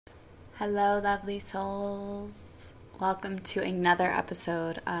Hello, lovely souls. Welcome to another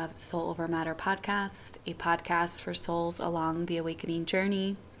episode of Soul Over Matter podcast, a podcast for souls along the awakening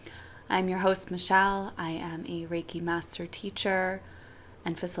journey. I'm your host, Michelle. I am a Reiki master teacher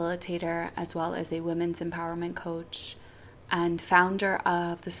and facilitator, as well as a women's empowerment coach and founder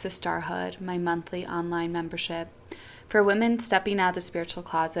of the Sisterhood, my monthly online membership for women stepping out of the spiritual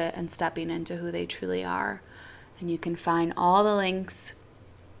closet and stepping into who they truly are. And you can find all the links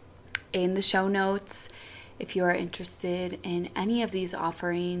in the show notes if you are interested in any of these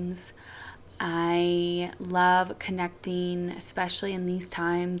offerings. I love connecting, especially in these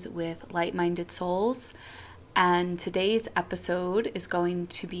times, with like-minded souls. And today's episode is going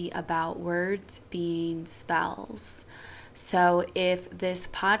to be about words being spells. So if this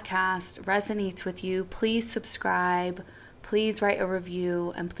podcast resonates with you, please subscribe, please write a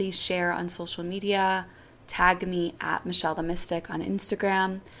review, and please share on social media. Tag me at Michelle the Mystic on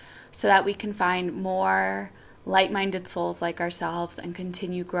Instagram, so that we can find more like-minded souls like ourselves and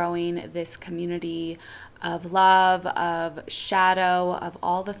continue growing this community of love, of shadow, of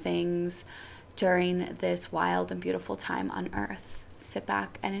all the things during this wild and beautiful time on earth. Sit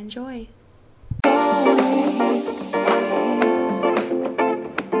back and enjoy.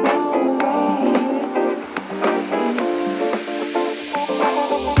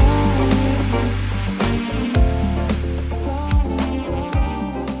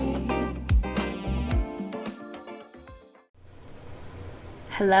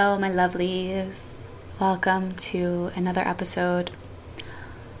 Hello, my lovelies. Welcome to another episode.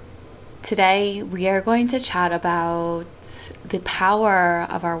 Today, we are going to chat about the power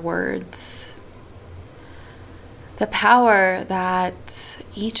of our words. The power that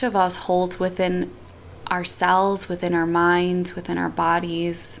each of us holds within ourselves, within our minds, within our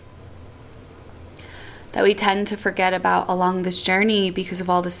bodies, that we tend to forget about along this journey because of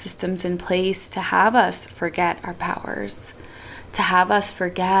all the systems in place to have us forget our powers, to have us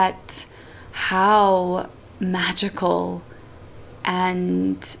forget how magical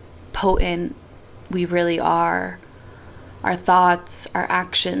and potent we really are. Our thoughts, our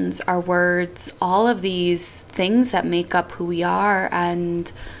actions, our words, all of these things that make up who we are, and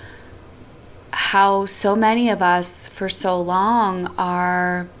how so many of us for so long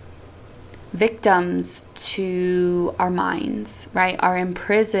are victims to our minds, right? Are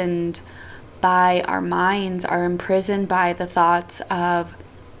imprisoned by our minds, are imprisoned by the thoughts of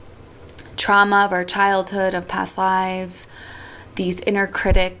trauma of our childhood, of past lives, these inner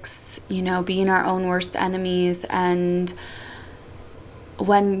critics, being our own worst enemies. And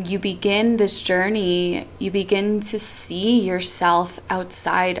when you begin this journey, you begin to see yourself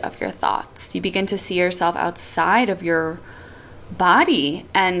outside of your thoughts. You begin to see yourself outside of your body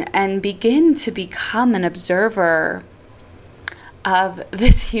and begin to become an observer of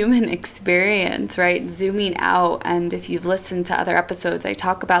this human experience, right? Zooming out. And if you've listened to other episodes, I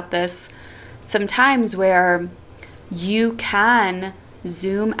talk about this sometimes, where you can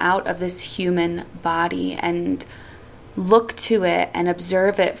zoom out of this human body and look to it and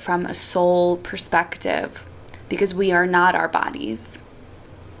observe it from a soul perspective, because we are not our bodies.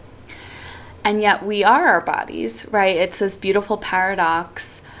 And yet we are our bodies, right? It's this beautiful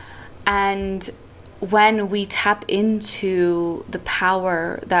paradox. And when we tap into the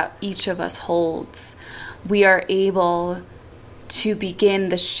power that each of us holds, we are able to begin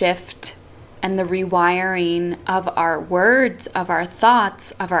the shift and the rewiring of our words, of our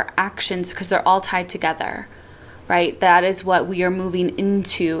thoughts, of our actions, because they're all tied together, right? That is what we are moving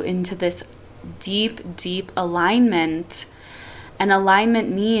into this deep, deep alignment. And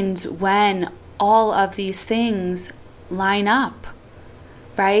alignment means when all of these things line up,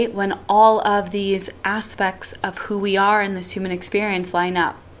 right? When all of these aspects of who we are in this human experience line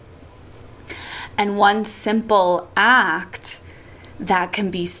up. And one simple act that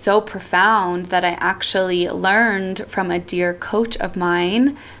can be so profound that I actually learned from a dear coach of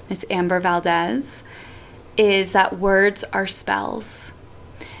mine, Miss Amber Valdez, is that words are spells.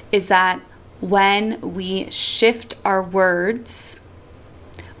 Is that when we shift our words,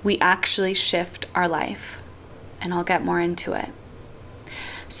 we actually shift our life. And I'll get more into it.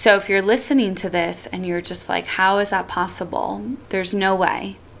 So if you're listening to this and you're just like, how is that possible? There's no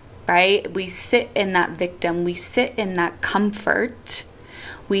way, right? We sit in that victim. We sit in that comfort.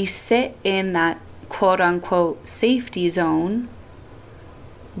 We sit in that quote unquote safety zone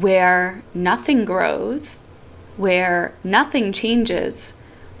where nothing grows, where nothing changes,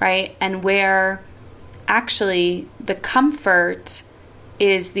 right? And where actually the comfort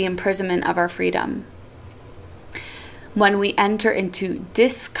is the imprisonment of our freedom. When we enter into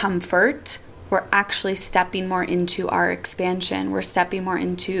discomfort, we're actually stepping more into our expansion. We're stepping more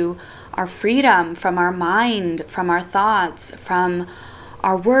into our freedom from our mind, from our thoughts, from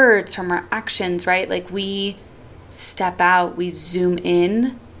our words, from our actions, right? Like we step out, we zoom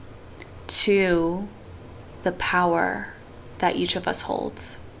in to the power that each of us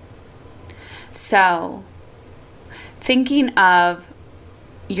holds. So, thinking of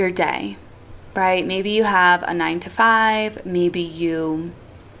your day, right? Maybe you have a 9 to 5, maybe you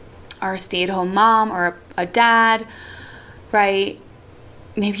are a stay-at-home mom or a dad, right?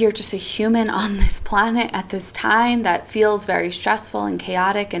 Maybe you're just a human on this planet at this time that feels very stressful and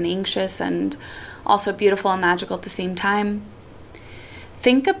chaotic and anxious and also beautiful and magical at the same time.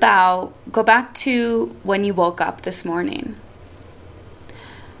 Go back to when you woke up this morning.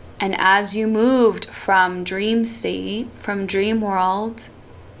 And as you moved from dream state, from dream world,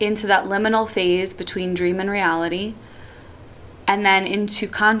 into that liminal phase between dream and reality, and then into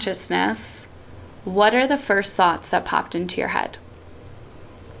consciousness, what are the first thoughts that popped into your head?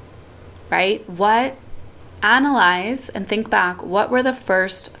 Right? Analyze and think back, what were the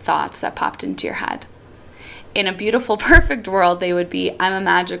first thoughts that popped into your head? In a beautiful, perfect world, they would be, I'm a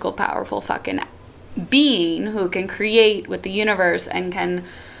magical, powerful fucking being who can create with the universe and can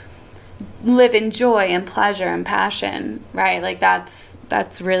live in joy and pleasure and passion, right? Like that's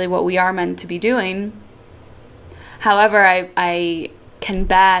really what we are meant to be doing. However, I can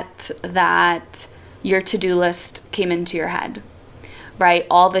bet that your to-do list came into your head, right?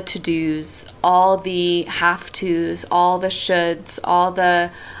 All the to-dos, all the have-tos, all the shoulds, all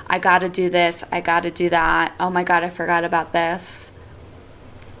the I gotta do this, I gotta do that, oh my God, I forgot about this.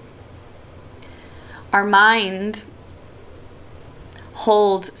 Our mind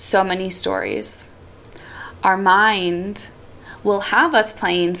holds so many stories. Our mind will have us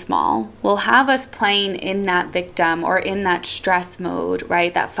playing small, will have us playing in that victim or in that stress mode,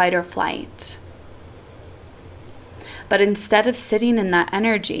 right? That fight or flight. But instead of sitting in that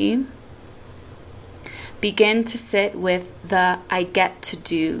energy, begin to sit with the I get to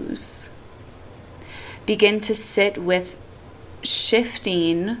do's. Begin to sit with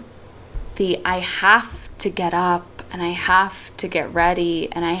shifting the I have to get up and I have to get ready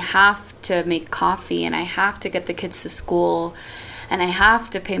and I have to make coffee and I have to get the kids to school and I have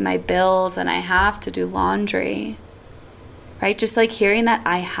to pay my bills and I have to do laundry, right? Just like hearing that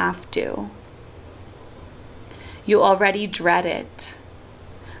I have to. You already dread it,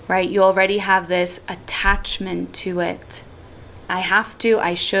 right? You already have this attachment to it. I have to,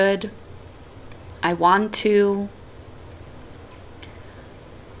 I should, I want to.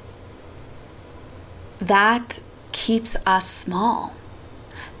 That keeps us small.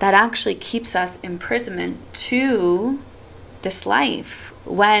 That actually keeps us imprisonment to this life,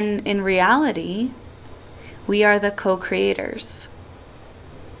 when in reality, we are the co-creators.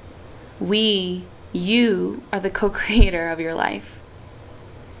 You are the co-creator of your life.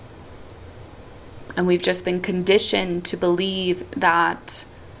 And we've just been conditioned to believe that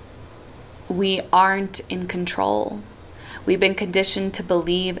we aren't in control. We've been conditioned to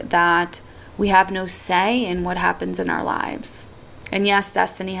believe that we have no say in what happens in our lives. And yes,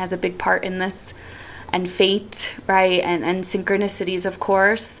 destiny has a big part in this, and fate, right? And synchronicities, of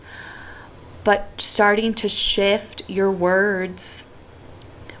course. But starting to shift your words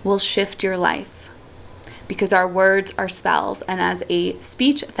will shift your life, because our words are spells. And as a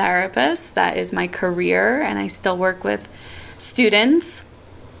speech therapist, that is my career, and I still work with students.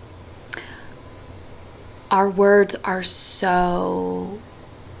 Our words are so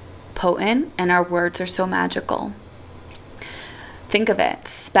potent and our words are so magical. Think of it,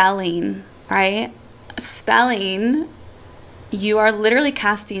 spelling, right? Spelling, you are literally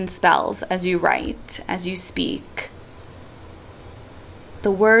casting spells as you write, as you speak.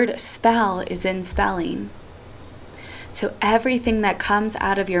 The word spell is in spelling. So everything that comes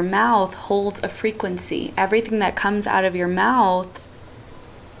out of your mouth holds a frequency. Everything that comes out of your mouth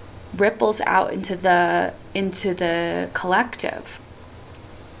ripples out into the collective.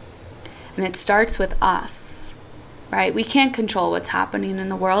 And it starts with us, right? We can't control what's happening in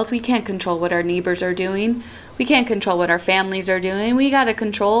the world. We can't control what our neighbors are doing. We can't control what our families are doing. We got to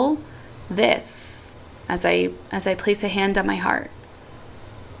control this as I place a hand on my heart.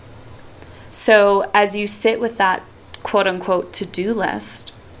 So as you sit with that quote unquote to-do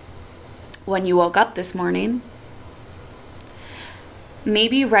list when you woke up this morning,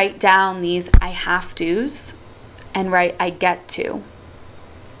 maybe write down these I have to's and write I get to.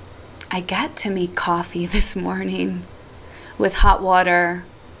 I get to make coffee this morning with hot water,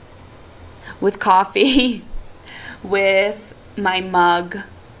 with coffee, with my mug,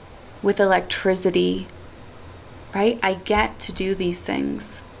 with electricity, right? I get to do these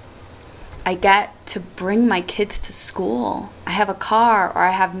things. I get to bring my kids to school. I have a car, or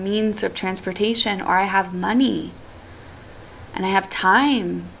I have means of transportation, or I have money. And I have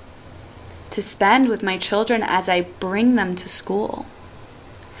time to spend with my children as I bring them to school.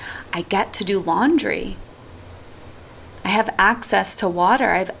 I get to do laundry. I have access to water.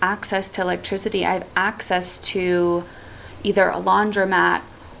 I have access to electricity. I have access to either a laundromat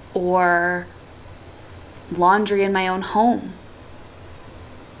or laundry in my own home.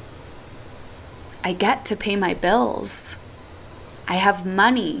 I get to pay my bills. I have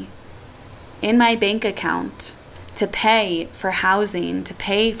money in my bank account to pay for housing, to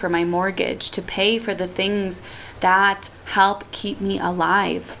pay for my mortgage, to pay for the things that help keep me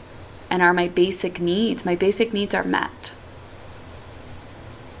alive and are my basic needs. My basic needs are met.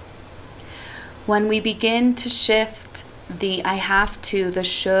 When we begin to shift the I have to, the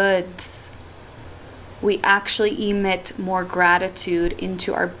shoulds, we actually emit more gratitude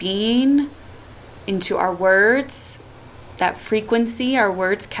into our being, into our words. That frequency, our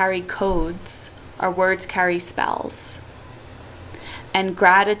words carry codes, our words carry spells. And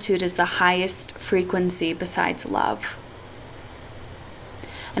gratitude is the highest frequency besides love.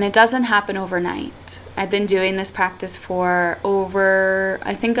 And it doesn't happen overnight. I've been doing this practice for a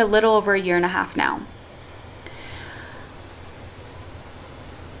little over a year and a half now.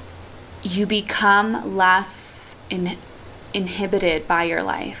 You become less inhibited by your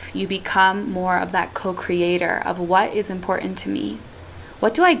life. You become more of that co-creator of what is important to me.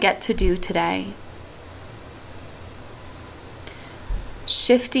 What do I get to do today?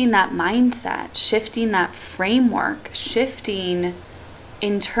 Shifting that mindset, shifting that framework, shifting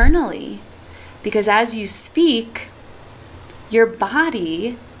internally. Because as you speak, your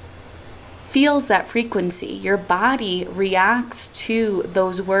body feels that frequency. Your body reacts to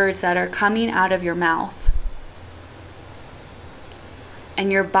those words that are coming out of your mouth.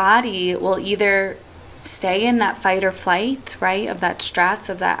 And your body will either stay in that fight or flight, right? Of that stress,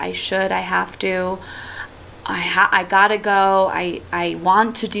 of that I should, I have to, I gotta go, I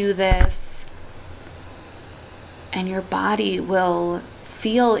want to do this. And your body will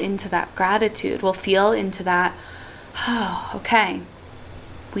feel into that gratitude, will feel into that, oh, okay,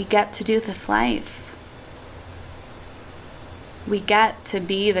 we get to do this life. We get to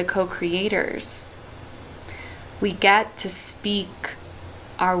be the co-creators. We get to speak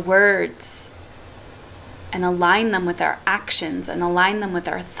our words and align them with our actions and align them with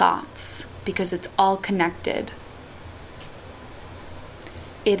our thoughts, because it's all connected.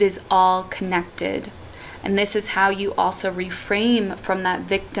 It is all connected. And this is how you also reframe from that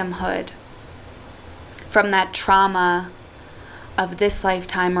victimhood, from that trauma of this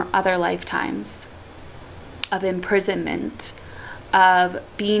lifetime or other lifetimes, of imprisonment, of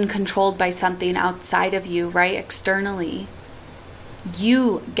being controlled by something outside of you, right? Externally.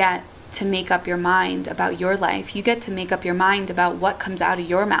 You get to make up your mind about your life. You get to make up your mind about what comes out of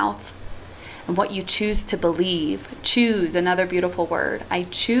your mouth and what you choose to believe. Choose, another beautiful word. I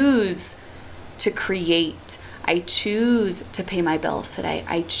choose to create. I choose to pay my bills today.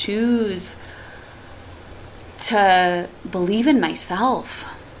 I choose to believe in myself.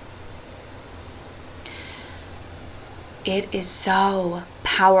 It is so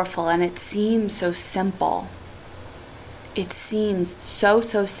powerful, and it seems so simple. It seems so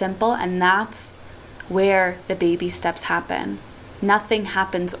simple, and that's where the baby steps happen. Nothing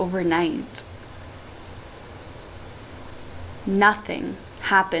happens overnight. Nothing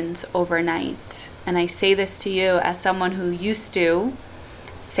happens overnight. And I say this to you as someone who used to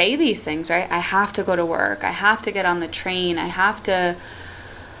say these things, right? I have to go to work. I have to get on the train. I have to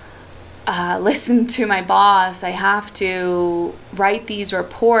listen to my boss. I have to write these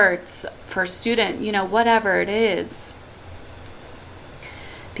reports for student, whatever it is.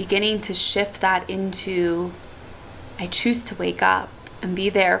 Beginning to shift that into, I choose to wake up and be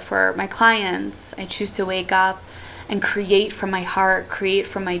there for my clients. I choose to wake up and create from my heart, create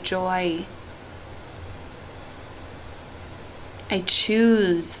from my joy. I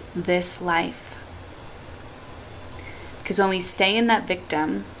choose this life. Because when we stay in that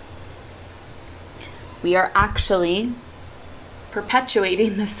victim, we are actually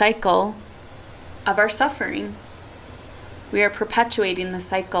perpetuating the cycle of our suffering. We are perpetuating the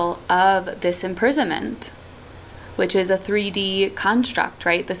cycle of this imprisonment, which is a 3D construct,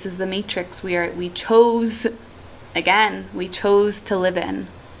 right? This is the matrix we chose to live in.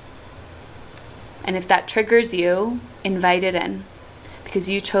 And if that triggers you, invite it in, because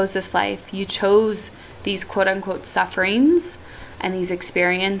you chose this life. You chose these quote unquote sufferings and these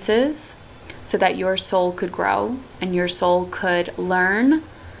experiences so that your soul could grow and your soul could learn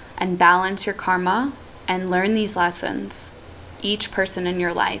and balance your karma and learn these lessons. Each person in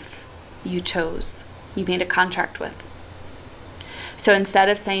your life. you chose, you made a contract with. So instead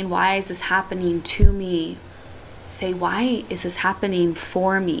of saying, why is this happening to me? Say, why is this happening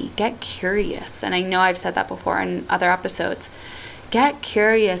for me? Get curious. And I know I've said that before in other episodes. Get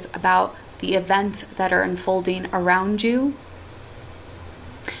curious about the events that are unfolding around you,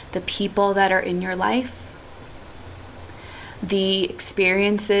 the people that are in your life, the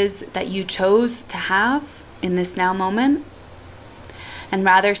experiences that you chose to have in this now moment. And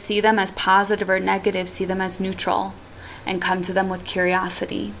rather see them as positive or negative, see them as neutral, and come to them with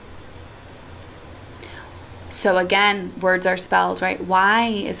curiosity. So again, words are spells, right? Why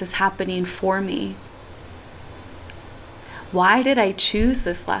is this happening for me? Why did I choose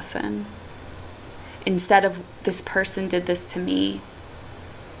this lesson? Instead of this person did this to me,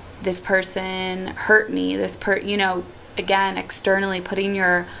 this person hurt me, again, externally putting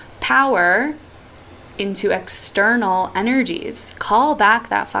your power into external energies. Call back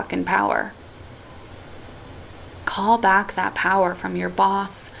that fucking power. Call back that power from your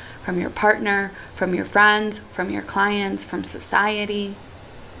boss, from your partner, from your friends, from your clients, from society.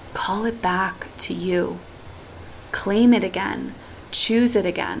 Call it back to you. Claim it again. Choose it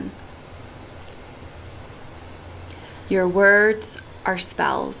again. Your words are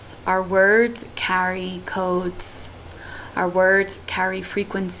spells. Our words carry codes. Our words carry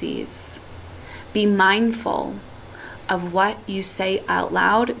frequencies. Be mindful of what you say out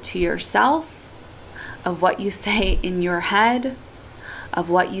loud to yourself, of what you say in your head, of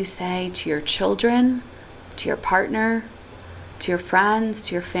what you say to your children, to your partner, to your friends,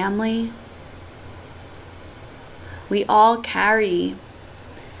 to your family. We all carry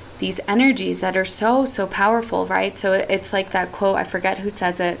these energies that are so, so powerful, right? So it's like that quote, I forget who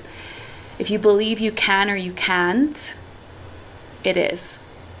says it. If you believe you can or you can't, it is,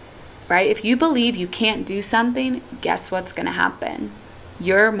 right? If you believe you can't do something, guess what's going to happen?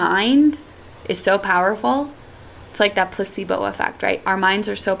 Your mind is so powerful. It's like that placebo effect, right? Our minds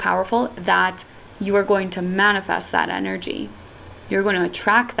are so powerful that you are going to manifest that energy. You're going to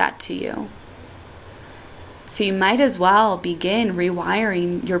attract that to you. So you might as well begin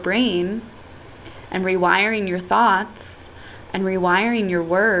rewiring your brain and rewiring your thoughts and rewiring your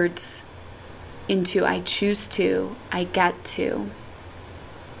words into I choose to, I get to,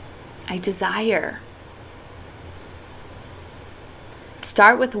 I desire.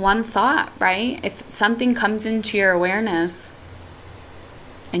 Start with one thought, right? If something comes into your awareness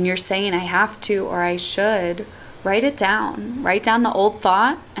and you're saying I have to or I should, write it down. Write down the old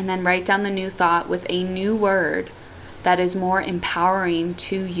thought and then write down the new thought with a new word that is more empowering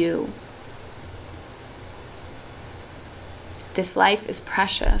to you. This life is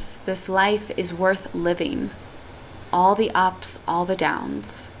precious. This life is worth living. All the ups, all the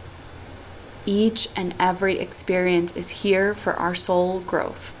downs. Each and every experience is here for our soul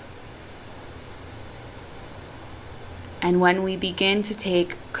growth. And when we begin to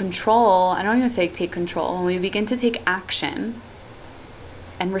take control, I don't even say take control, when we begin to take action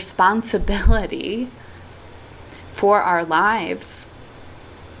and responsibility for our lives,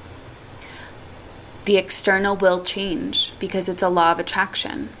 the external will change because it's a law of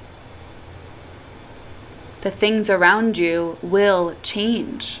attraction. The things around you will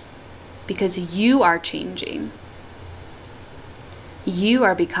change because you are changing. You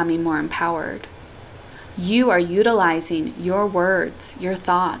are becoming more empowered. You are utilizing your words, your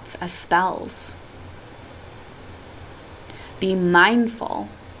thoughts as spells. Be mindful.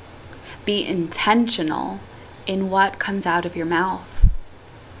 Be intentional in what comes out of your mouth.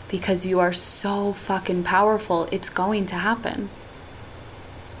 Because you are so fucking powerful, it's going to happen.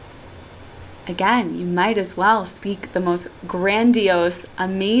 Again, you might as well speak the most grandiose,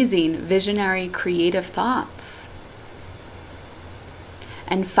 amazing, visionary, creative thoughts.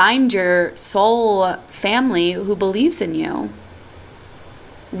 And find your soul family who believes in you.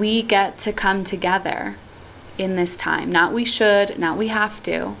 We get to come together in this time. Not we should, not we have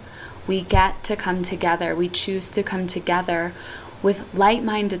to. We get to come together. We choose to come together with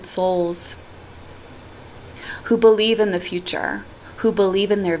like-minded souls who believe in the future, who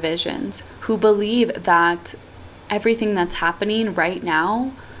believe in their visions, who believe that everything that's happening right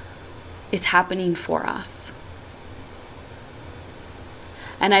now is happening for us.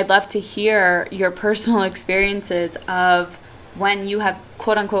 And I'd love to hear your personal experiences of when you have,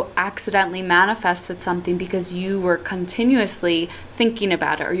 quote unquote, accidentally manifested something because you were continuously thinking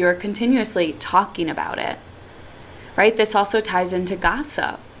about it or you were continuously talking about it, right? This also ties into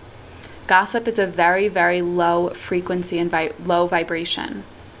gossip. Gossip is a very, very low frequency and low vibration.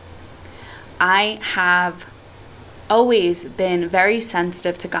 I have always been very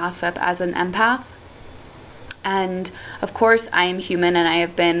sensitive to gossip as an empath. And of course, I am human and I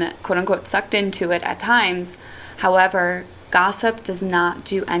have been, quote unquote, sucked into it at times. However, gossip does not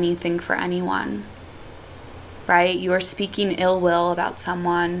do anything for anyone, right? You are speaking ill will about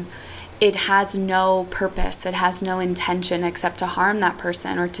someone. It has no purpose. It has no intention except to harm that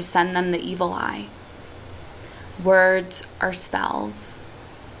person or to send them the evil eye. Words are spells.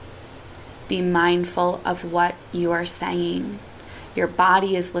 Be mindful of what you are saying. Your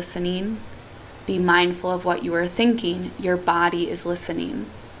body is listening. Be mindful of what you are thinking. Your body is listening.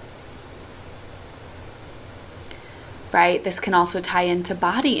 Right? This can also tie into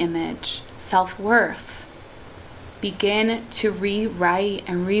body image, self-worth. Begin to rewrite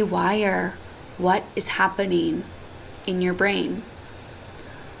and rewire what is happening in your brain.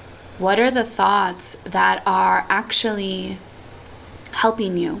 What are the thoughts that are actually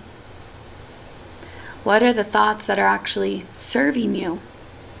helping you? What are the thoughts that are actually serving you?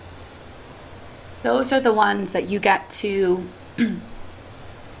 Those are the ones that you get to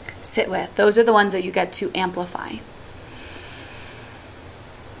sit with. Those are the ones that you get to amplify.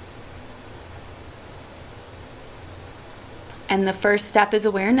 And the first step is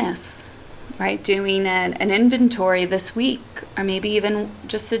awareness, right? Doing an inventory this week, or maybe even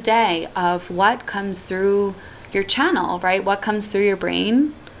just a day, of what comes through your channel, right? What comes through your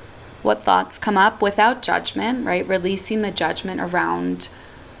brain? What thoughts come up without judgment, right? Releasing the judgment around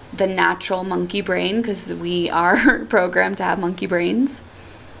the natural monkey brain, because we are programmed to have monkey brains.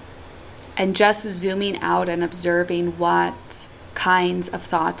 And just zooming out and observing what kinds of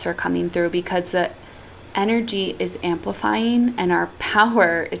thoughts are coming through, because the energy is amplifying and our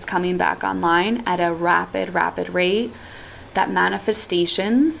power is coming back online at a rapid rate, that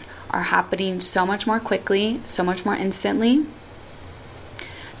manifestations are happening so much more quickly, so much more instantly.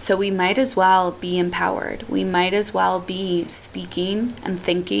 So we might as well be empowered. We might as well be speaking and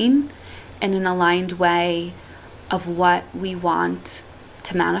thinking in an aligned way of what we want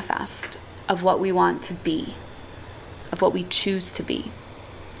to manifest, of what we want to be, of what we choose to be.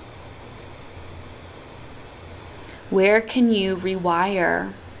 Where can you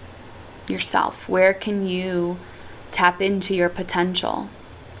rewire yourself? Where can you tap into your potential?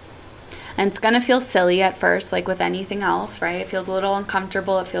 And it's going to feel silly at first, like with anything else, right? It feels a little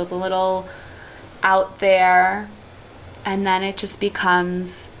uncomfortable. It feels a little out there. And then it just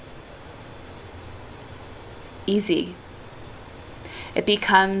becomes easy. It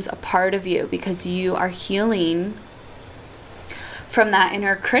becomes a part of you because you are healing from that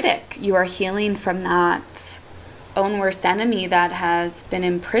inner critic. You are healing from that own worst enemy that has been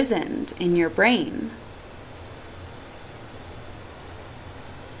imprisoned in your brain.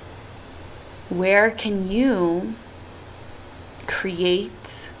 Where can you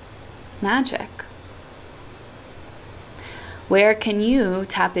create magic? Where can you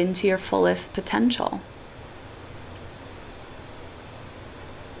tap into your fullest potential?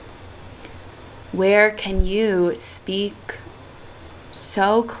 Where can you speak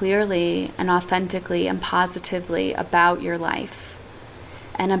so clearly and authentically and positively about your life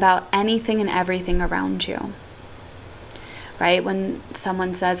and about anything and everything around you? Right? When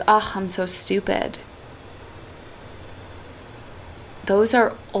someone says, "Oh, I'm so stupid," those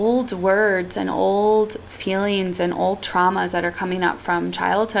are old words and old feelings and old traumas that are coming up from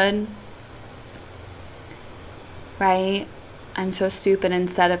childhood. Right? I'm so stupid,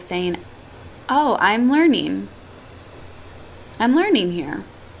 instead of saying, "Oh, I'm learning. I'm learning here.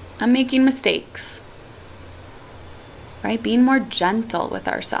 I'm making mistakes." Right? Being more gentle with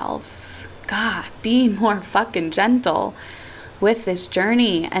ourselves. God, being more fucking gentle with this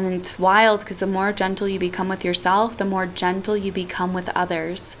journey. And it's wild because the more gentle you become with yourself, the more gentle you become with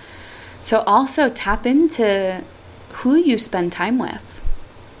others. So also tap into who you spend time with.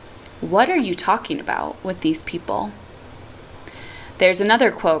 What are you talking about with these people? There's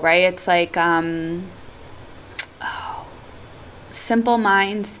another quote, right? It's like, simple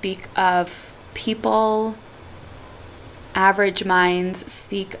minds speak of people, average minds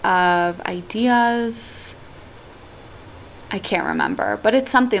speak of ideas. I can't remember, but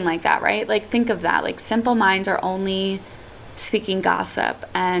it's something like that, right? Like, think of that. Like, simple minds are only speaking gossip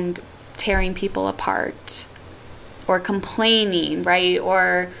and tearing people apart or complaining, right?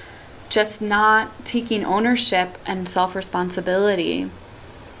 Or just not taking ownership and self-responsibility.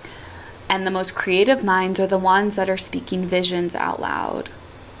 And the most creative minds are the ones that are speaking visions out loud,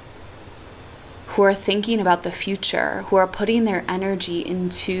 who are thinking about the future, who are putting their energy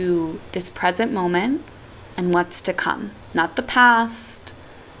into this present moment and what's to come. Not the past,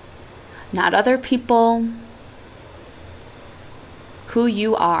 not other people, who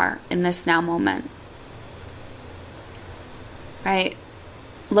you are in this now moment. Right?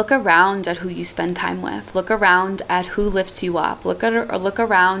 look around at who you spend time with. Look around at who lifts you up. Look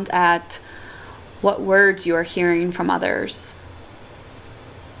around at what words you are hearing from others.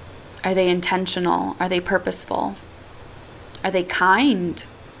 Are they intentional? Are they purposeful? Are they kind?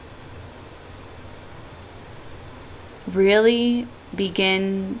 Really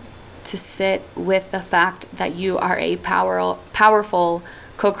begin to sit with the fact that you are a powerful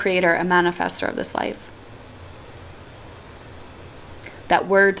co-creator and manifester of this life. That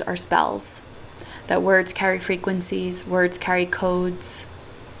words are spells. That words carry frequencies. Words carry codes.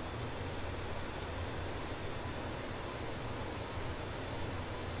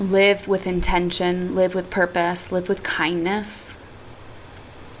 Live with intention. Live with purpose. Live with kindness.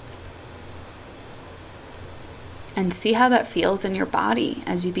 And see how that feels in your body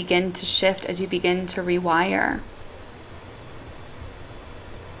as you begin to shift, as you begin to rewire.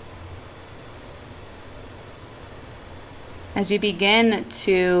 As you begin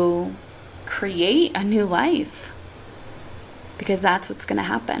to create a new life. Because that's what's going to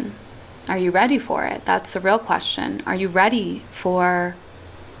happen. Are you ready for it? That's the real question. Are you ready for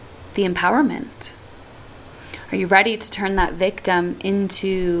the empowerment? Are you ready to turn that victim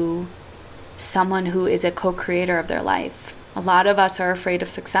into someone who is a co-creator of their life? A lot of us are afraid of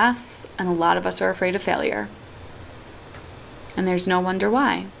success, and a lot of us are afraid of failure. And there's no wonder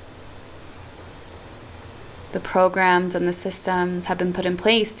why. The programs and the systems have been put in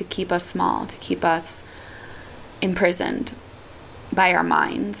place to keep us small, to keep us imprisoned by our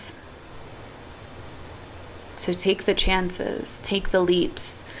minds. So take the chances, take the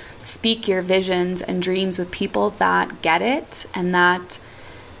leaps, speak your visions and dreams with people that get it and that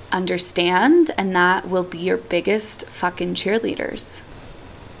understand, and that will be your biggest fucking cheerleaders.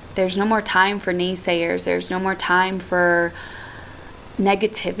 There's no more time for naysayers. There's no more time for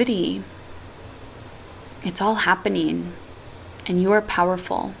negativity. It's all happening, and you are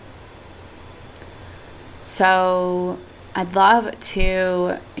powerful. So I'd love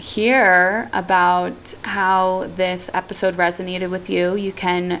to hear about how this episode resonated with you. You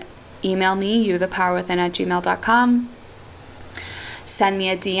can email me, youthepowerwithin@gmail.com. Send me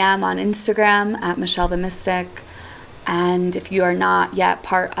a DM on Instagram at Michelle the Mystic. And if you are not yet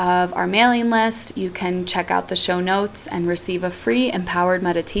part of our mailing list, you can check out the show notes and receive a free empowered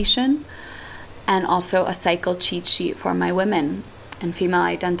meditation and also a cycle cheat sheet for my women and female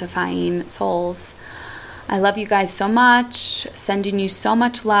identifying souls. I love you guys so much, sending you so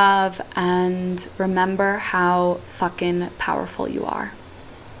much love, and remember how fucking powerful you are.